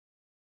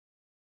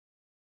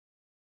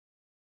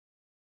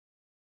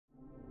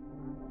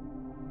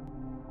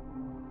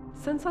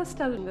Since I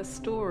started this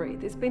story,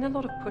 there's been a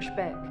lot of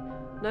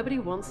pushback. Nobody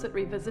wants it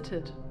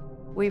revisited.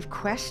 We've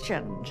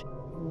questioned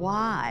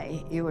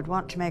why you would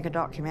want to make a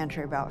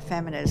documentary about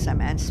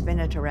feminism and spin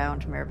it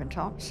around Mervyn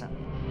Thompson.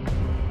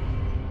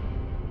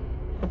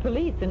 The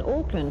police in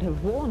Auckland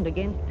have warned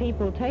against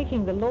people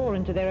taking the law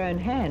into their own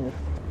hands.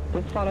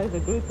 This follows a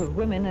group of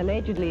women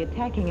allegedly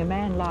attacking a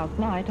man last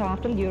night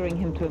after luring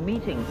him to a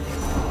meeting.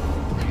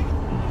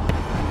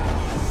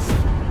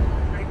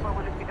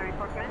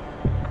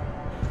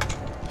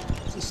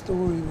 The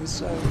story was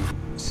so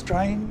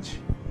strange,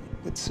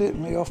 but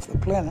certainly off the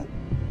planet.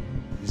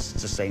 He's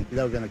just saying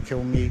they were going to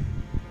kill me.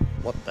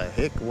 What the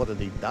heck? What had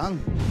he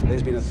done?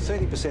 There's been a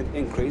 30%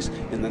 increase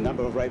in the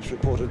number of rapes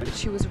reported.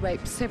 She was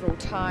raped several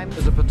times. It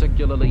was a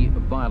particularly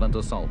violent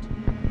assault.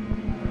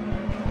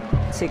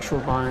 Sexual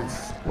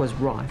violence was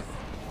rife.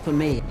 For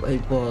me,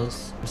 it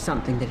was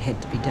something that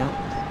had to be dealt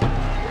with.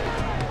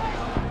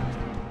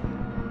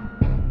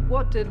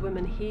 What did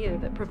women hear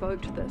that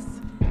provoked this?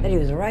 That he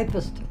was a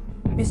rapist.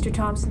 Mr.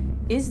 Thompson,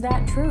 is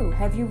that true?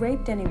 Have you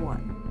raped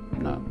anyone?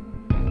 No,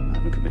 I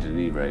haven't committed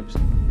any rapes.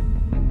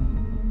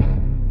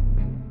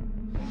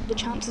 The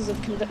chances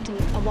of convicting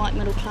a white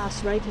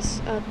middle-class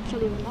rapist are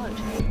pretty remote.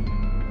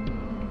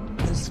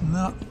 There's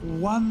not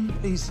one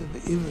piece of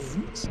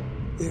evidence.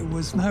 There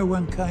was no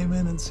one came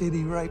in and said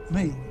he raped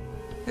me.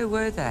 Who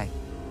were they?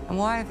 And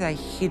why have they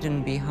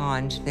hidden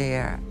behind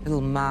their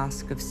little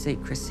mask of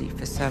secrecy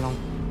for so long?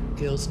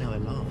 Girls know a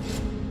lot.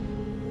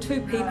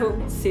 2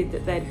 people said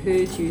that they'd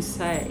heard you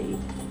say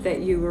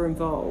that you were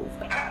involved.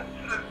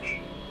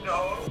 Absolutely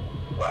no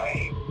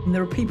way. And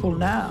there are people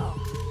now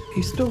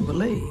who still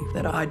believe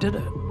that I did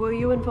it. Were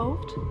you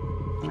involved?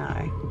 No.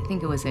 I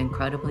think it was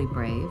incredibly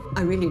brave.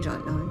 I really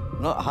don't know.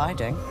 Not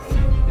hiding.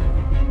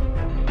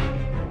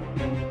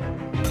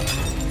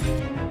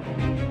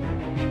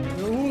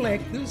 They're all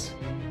actors,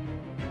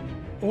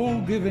 all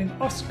giving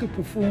Oscar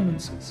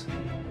performances.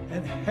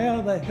 And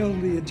how the hell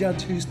do you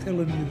judge who's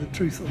telling you the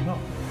truth or not?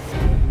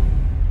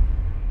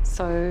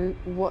 So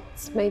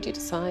what's made you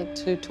decide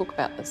to talk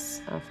about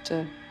this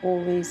after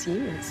all these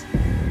years?